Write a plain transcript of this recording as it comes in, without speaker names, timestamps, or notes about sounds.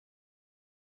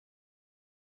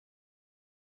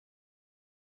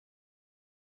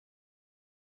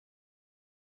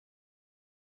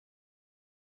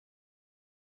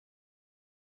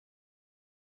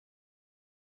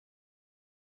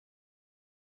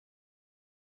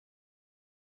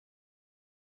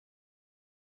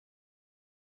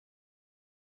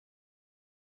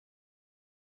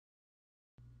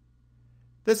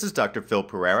This is Dr. Phil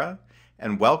Pereira,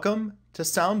 and welcome to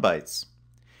Sound Bites.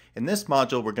 In this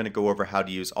module, we're going to go over how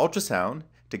to use ultrasound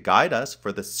to guide us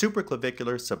for the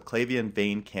supraclavicular subclavian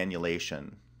vein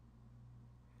cannulation.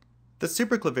 The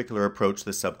supraclavicular approach to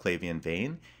the subclavian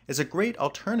vein is a great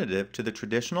alternative to the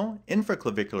traditional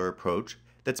infraclavicular approach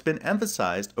that's been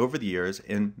emphasized over the years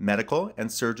in medical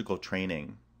and surgical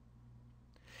training.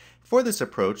 For this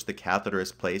approach, the catheter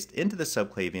is placed into the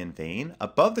subclavian vein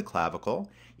above the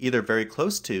clavicle, either very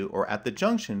close to or at the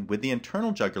junction with the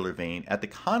internal jugular vein at the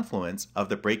confluence of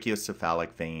the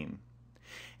brachiocephalic vein.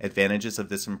 Advantages of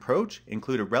this approach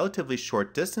include a relatively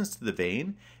short distance to the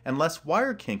vein and less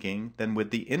wire kinking than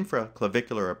with the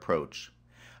infraclavicular approach.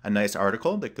 A nice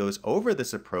article that goes over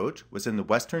this approach was in the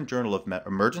Western Journal of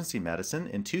Emergency Medicine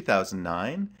in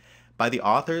 2009 by the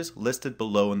authors listed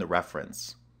below in the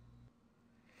reference.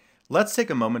 Let's take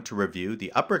a moment to review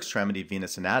the upper extremity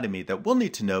venous anatomy that we'll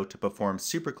need to know to perform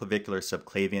supraclavicular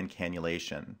subclavian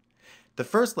cannulation. The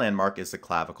first landmark is the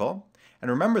clavicle, and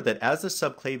remember that as the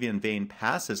subclavian vein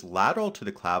passes lateral to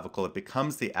the clavicle, it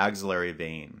becomes the axillary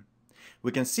vein.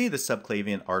 We can see the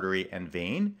subclavian artery and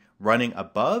vein running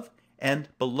above and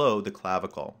below the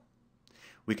clavicle.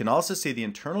 We can also see the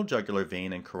internal jugular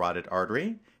vein and carotid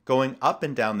artery going up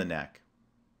and down the neck.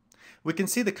 We can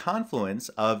see the confluence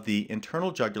of the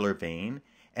internal jugular vein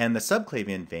and the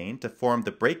subclavian vein to form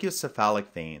the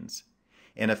brachiocephalic veins.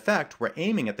 In effect, we're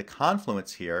aiming at the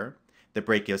confluence here, the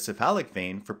brachiocephalic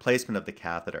vein, for placement of the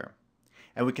catheter.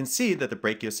 And we can see that the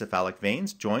brachiocephalic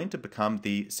veins join to become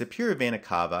the superior vena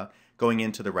cava going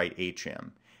into the right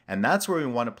atrium. And that's where we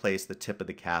want to place the tip of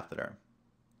the catheter.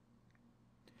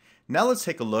 Now let's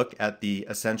take a look at the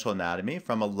essential anatomy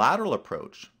from a lateral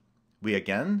approach. We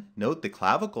again note the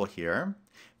clavicle here,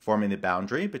 forming the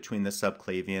boundary between the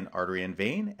subclavian artery and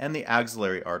vein and the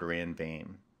axillary artery and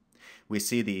vein. We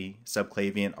see the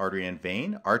subclavian artery and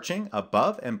vein arching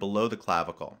above and below the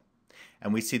clavicle.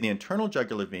 And we see the internal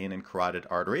jugular vein and carotid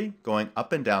artery going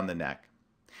up and down the neck.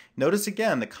 Notice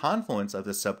again the confluence of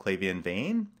the subclavian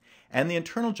vein and the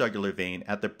internal jugular vein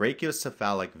at the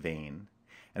brachiocephalic vein.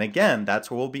 And again, that's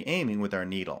where we'll be aiming with our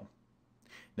needle.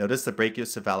 Notice the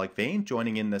brachiocephalic vein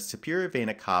joining in the superior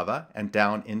vena cava and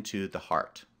down into the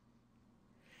heart.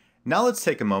 Now let's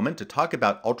take a moment to talk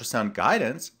about ultrasound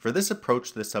guidance for this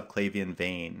approach to the subclavian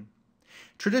vein.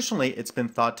 Traditionally, it's been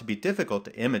thought to be difficult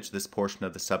to image this portion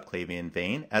of the subclavian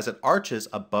vein as it arches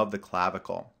above the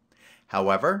clavicle.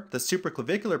 However, the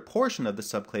supraclavicular portion of the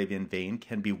subclavian vein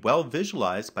can be well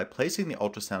visualized by placing the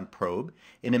ultrasound probe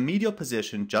in a medial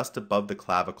position just above the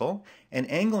clavicle and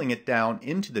angling it down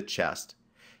into the chest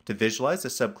to visualize the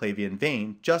subclavian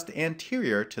vein just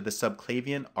anterior to the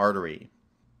subclavian artery.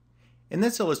 In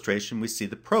this illustration, we see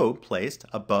the probe placed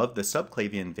above the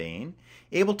subclavian vein,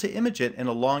 able to image it in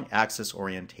a long axis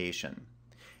orientation.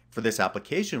 For this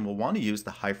application, we'll want to use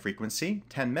the high-frequency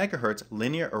 10 MHz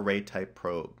linear array type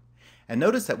probe. And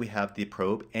notice that we have the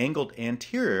probe angled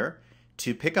anterior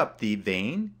to pick up the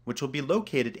vein, which will be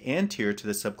located anterior to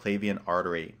the subclavian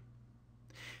artery.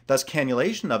 Thus,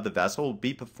 cannulation of the vessel will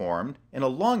be performed in a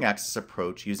long axis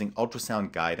approach using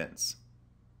ultrasound guidance.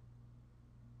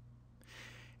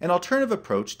 An alternative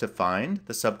approach to find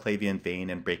the subclavian vein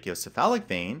and brachiocephalic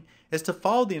vein is to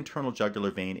follow the internal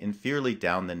jugular vein inferiorly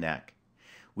down the neck.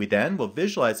 We then will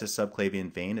visualize the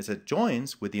subclavian vein as it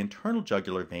joins with the internal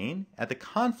jugular vein at the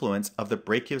confluence of the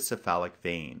brachiocephalic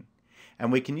vein.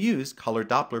 And we can use color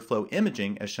Doppler flow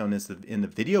imaging, as shown in the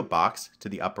video box to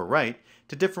the upper right,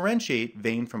 to differentiate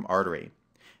vein from artery.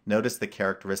 Notice the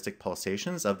characteristic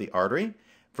pulsations of the artery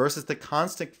versus the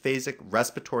constant phasic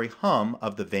respiratory hum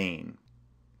of the vein.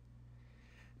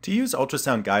 To use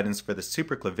ultrasound guidance for the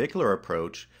supraclavicular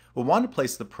approach, we'll want to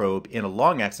place the probe in a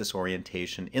long axis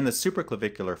orientation in the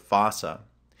supraclavicular fossa.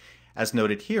 As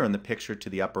noted here in the picture to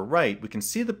the upper right, we can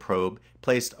see the probe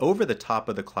placed over the top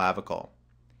of the clavicle.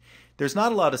 There's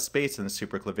not a lot of space in the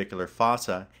supraclavicular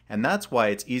fossa, and that's why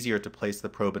it's easier to place the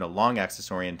probe in a long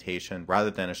axis orientation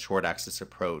rather than a short axis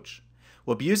approach.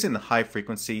 We'll be using the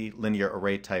high-frequency linear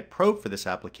array type probe for this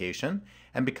application,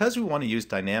 and because we want to use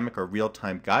dynamic or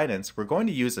real-time guidance, we're going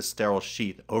to use a sterile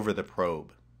sheath over the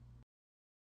probe.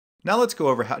 Now let's go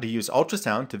over how to use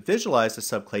ultrasound to visualize the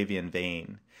subclavian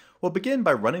vein. We'll begin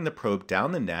by running the probe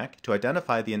down the neck to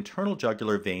identify the internal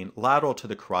jugular vein lateral to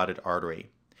the carotid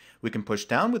artery. We can push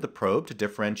down with the probe to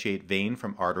differentiate vein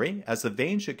from artery, as the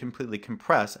vein should completely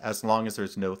compress as long as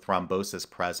there's no thrombosis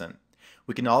present.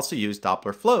 We can also use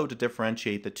Doppler flow to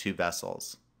differentiate the two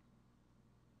vessels.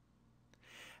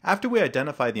 After we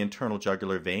identify the internal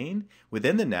jugular vein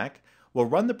within the neck, we'll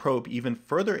run the probe even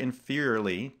further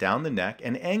inferiorly down the neck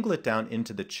and angle it down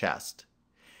into the chest.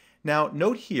 Now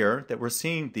note here that we're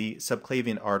seeing the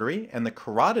subclavian artery and the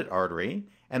carotid artery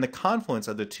and the confluence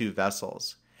of the two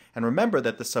vessels. And remember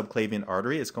that the subclavian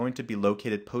artery is going to be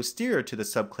located posterior to the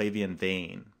subclavian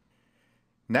vein.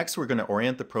 Next, we're going to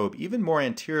orient the probe even more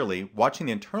anteriorly, watching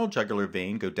the internal jugular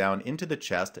vein go down into the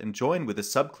chest and join with the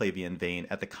subclavian vein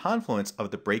at the confluence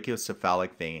of the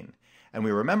brachiocephalic vein. And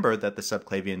we remember that the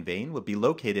subclavian vein will be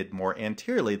located more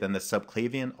anteriorly than the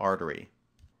subclavian artery.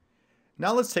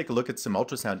 Now let's take a look at some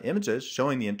ultrasound images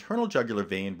showing the internal jugular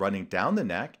vein running down the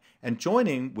neck and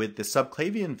joining with the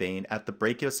subclavian vein at the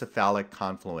brachiocephalic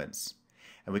confluence.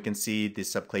 And we can see the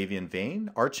subclavian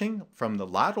vein arching from the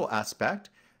lateral aspect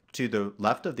to the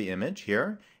left of the image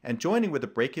here and joining with the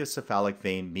brachiocephalic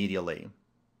vein medially.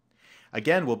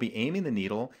 Again, we'll be aiming the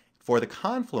needle for the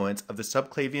confluence of the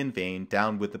subclavian vein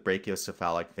down with the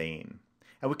brachiocephalic vein.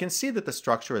 And we can see that the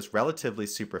structure is relatively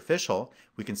superficial.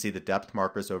 We can see the depth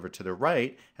markers over to the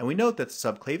right, and we note that the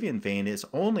subclavian vein is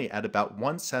only at about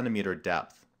 1 centimeter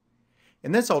depth.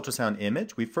 In this ultrasound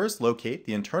image, we first locate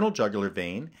the internal jugular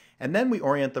vein, and then we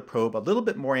orient the probe a little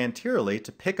bit more anteriorly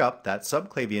to pick up that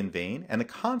subclavian vein and the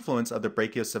confluence of the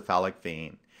brachiocephalic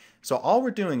vein. So all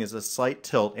we're doing is a slight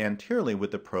tilt anteriorly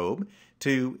with the probe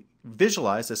to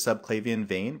visualize the subclavian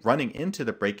vein running into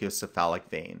the brachiocephalic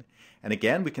vein. And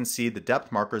again, we can see the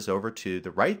depth markers over to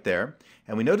the right there,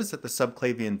 and we notice that the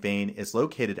subclavian vein is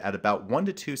located at about 1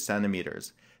 to 2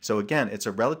 centimeters. So again, it's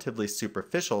a relatively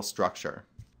superficial structure.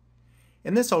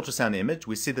 In this ultrasound image,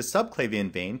 we see the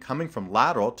subclavian vein coming from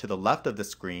lateral to the left of the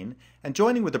screen and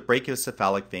joining with the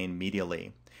brachiocephalic vein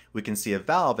medially. We can see a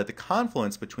valve at the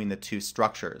confluence between the two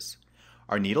structures.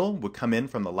 Our needle would come in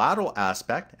from the lateral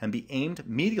aspect and be aimed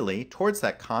medially towards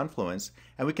that confluence,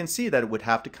 and we can see that it would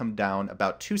have to come down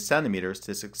about 2 centimeters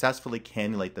to successfully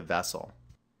cannulate the vessel.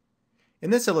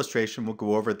 In this illustration, we'll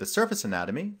go over the surface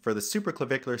anatomy for the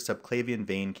supraclavicular subclavian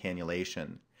vein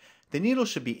cannulation. The needle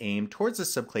should be aimed towards the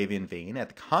subclavian vein at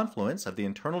the confluence of the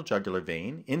internal jugular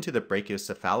vein into the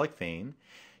brachiocephalic vein.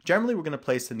 Generally, we're going to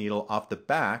place the needle off the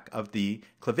back of the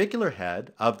clavicular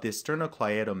head of the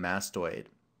sternocleidomastoid.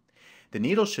 The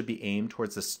needle should be aimed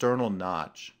towards the sternal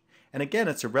notch. And again,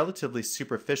 it's a relatively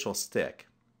superficial stick.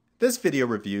 This video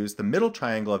reviews the middle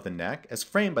triangle of the neck as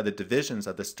framed by the divisions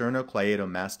of the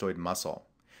sternocleidomastoid muscle.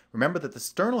 Remember that the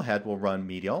sternal head will run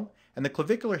medial and the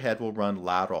clavicular head will run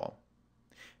lateral.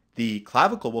 The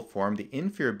clavicle will form the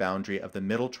inferior boundary of the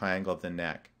middle triangle of the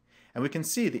neck. And we can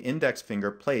see the index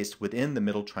finger placed within the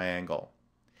middle triangle.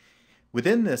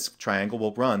 Within this triangle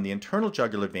will run the internal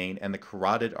jugular vein and the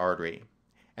carotid artery.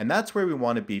 And that's where we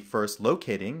want to be first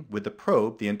locating with the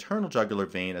probe the internal jugular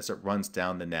vein as it runs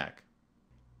down the neck.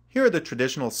 Here are the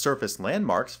traditional surface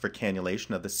landmarks for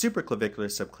cannulation of the supraclavicular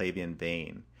subclavian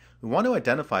vein. We want to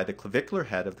identify the clavicular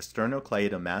head of the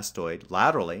sternocleidomastoid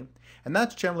laterally, and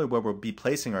that's generally where we'll be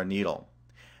placing our needle.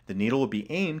 The needle will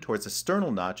be aimed towards the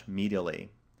sternal notch medially.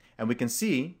 And we can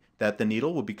see that the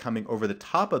needle will be coming over the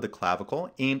top of the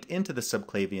clavicle aimed into the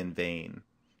subclavian vein.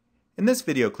 In this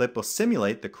video clip, we'll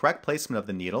simulate the correct placement of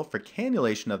the needle for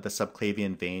cannulation of the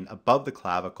subclavian vein above the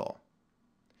clavicle.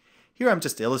 Here I'm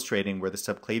just illustrating where the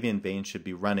subclavian vein should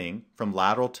be running from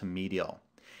lateral to medial.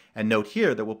 And note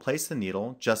here that we'll place the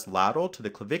needle just lateral to the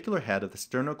clavicular head of the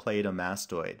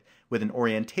sternocleidomastoid with an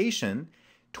orientation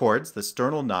towards the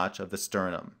sternal notch of the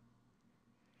sternum.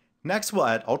 Next, we'll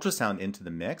add ultrasound into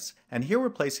the mix, and here we're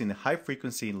placing the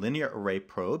high-frequency linear array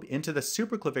probe into the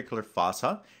supraclavicular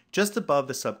fossa just above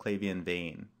the subclavian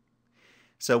vein.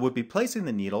 So we'll be placing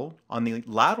the needle on the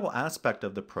lateral aspect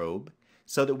of the probe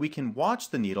so that we can watch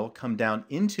the needle come down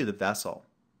into the vessel.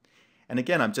 And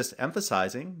again, I'm just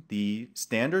emphasizing the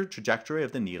standard trajectory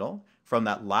of the needle from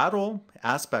that lateral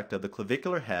aspect of the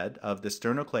clavicular head of the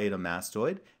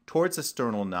sternocleidomastoid towards the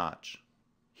sternal notch.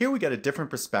 Here we get a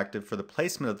different perspective for the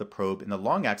placement of the probe in the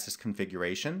long axis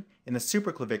configuration in the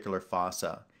supraclavicular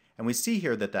fossa. And we see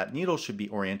here that that needle should be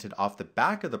oriented off the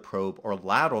back of the probe or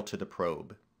lateral to the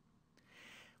probe.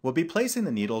 We'll be placing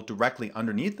the needle directly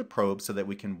underneath the probe so that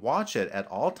we can watch it at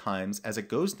all times as it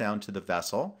goes down to the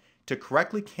vessel to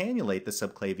correctly cannulate the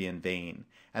subclavian vein,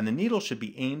 and the needle should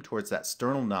be aimed towards that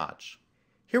sternal notch.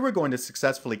 Here we're going to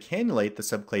successfully cannulate the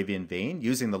subclavian vein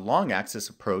using the long axis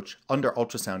approach under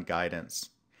ultrasound guidance.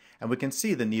 And we can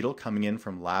see the needle coming in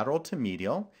from lateral to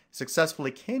medial,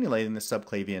 successfully cannulating the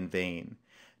subclavian vein.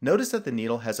 Notice that the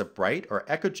needle has a bright or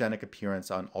echogenic appearance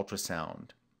on ultrasound.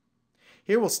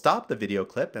 Here we'll stop the video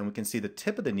clip and we can see the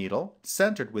tip of the needle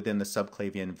centered within the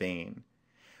subclavian vein.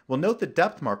 We'll note the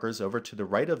depth markers over to the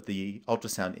right of the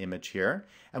ultrasound image here,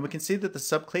 and we can see that the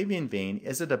subclavian vein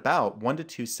is at about 1 to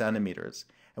 2 centimeters.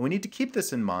 And we need to keep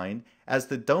this in mind as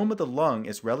the dome of the lung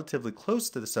is relatively close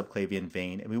to the subclavian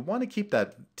vein, and we want to keep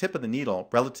that tip of the needle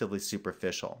relatively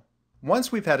superficial.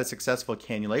 Once we've had a successful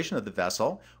cannulation of the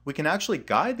vessel, we can actually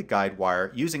guide the guide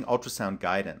wire using ultrasound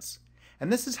guidance.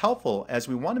 And this is helpful as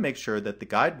we want to make sure that the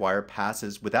guide wire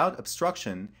passes without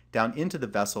obstruction down into the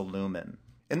vessel lumen.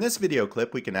 In this video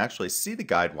clip, we can actually see the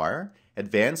guide wire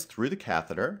advance through the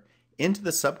catheter into the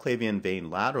subclavian vein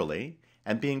laterally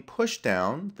and being pushed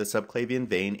down the subclavian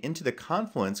vein into the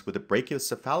confluence with the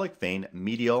brachiocephalic vein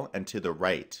medial and to the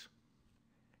right.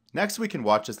 Next, we can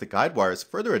watch as the guide wires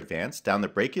further advance down the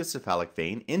brachiocephalic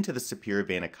vein into the superior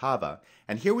vena cava,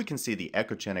 and here we can see the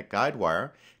echogenic guide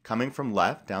wire coming from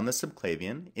left down the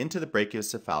subclavian into the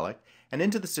brachiocephalic and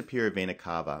into the superior vena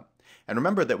cava. And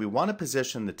remember that we want to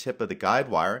position the tip of the guide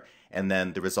wire and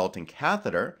then the resulting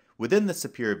catheter within the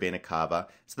superior vena cava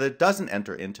so that it doesn't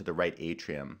enter into the right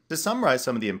atrium. To summarize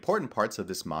some of the important parts of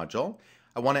this module,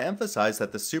 I want to emphasize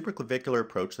that the supraclavicular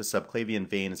approach to the subclavian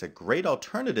vein is a great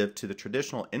alternative to the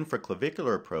traditional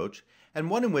infraclavicular approach, and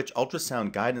one in which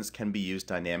ultrasound guidance can be used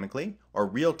dynamically or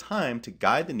real time to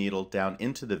guide the needle down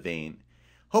into the vein,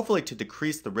 hopefully to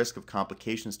decrease the risk of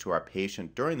complications to our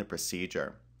patient during the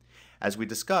procedure. As we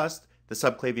discussed, the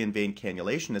subclavian vein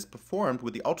cannulation is performed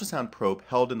with the ultrasound probe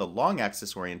held in the long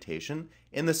axis orientation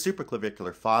in the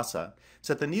supraclavicular fossa,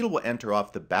 so that the needle will enter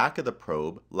off the back of the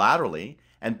probe laterally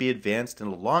and be advanced in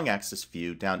a long axis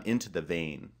view down into the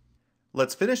vein.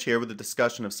 Let's finish here with a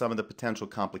discussion of some of the potential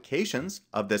complications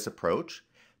of this approach,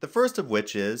 the first of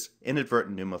which is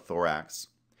inadvertent pneumothorax.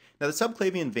 Now, the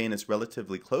subclavian vein is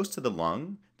relatively close to the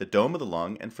lung, the dome of the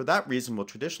lung, and for that reason will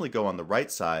traditionally go on the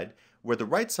right side, where the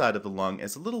right side of the lung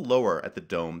is a little lower at the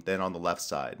dome than on the left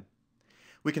side.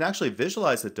 We can actually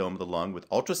visualize the dome of the lung with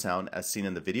ultrasound as seen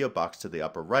in the video box to the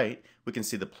upper right. We can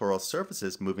see the pleural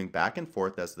surfaces moving back and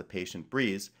forth as the patient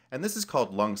breathes, and this is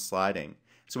called lung sliding.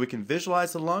 So we can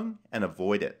visualize the lung and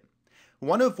avoid it. We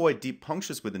want to avoid deep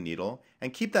punctures with the needle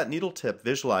and keep that needle tip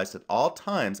visualized at all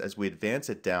times as we advance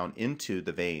it down into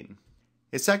the vein.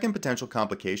 A second potential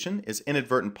complication is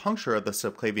inadvertent puncture of the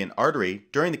subclavian artery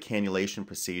during the cannulation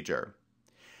procedure.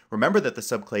 Remember that the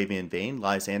subclavian vein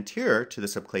lies anterior to the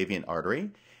subclavian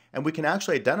artery, and we can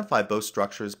actually identify both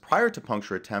structures prior to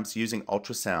puncture attempts using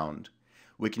ultrasound.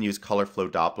 We can use color flow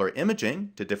Doppler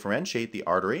imaging to differentiate the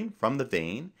artery from the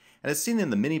vein, and as seen in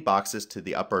the mini boxes to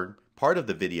the upper part of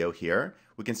the video here,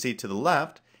 we can see to the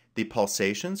left the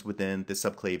pulsations within the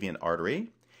subclavian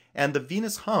artery, and the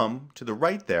venous hum to the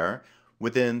right there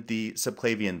within the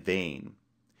subclavian vein.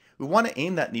 We want to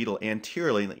aim that needle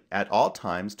anteriorly at all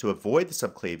times to avoid the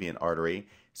subclavian artery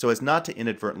so as not to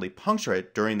inadvertently puncture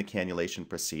it during the cannulation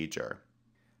procedure.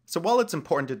 So while it's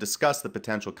important to discuss the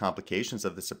potential complications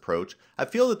of this approach, I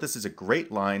feel that this is a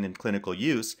great line in clinical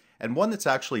use and one that's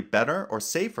actually better or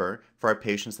safer for our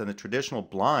patients than the traditional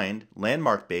blind,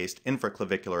 landmark-based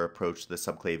infraclavicular approach to the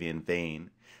subclavian vein.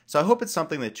 So I hope it's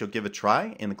something that you'll give a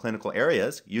try in the clinical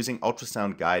areas using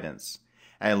ultrasound guidance.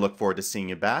 And I look forward to seeing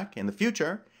you back in the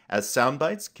future as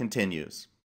Soundbites continues.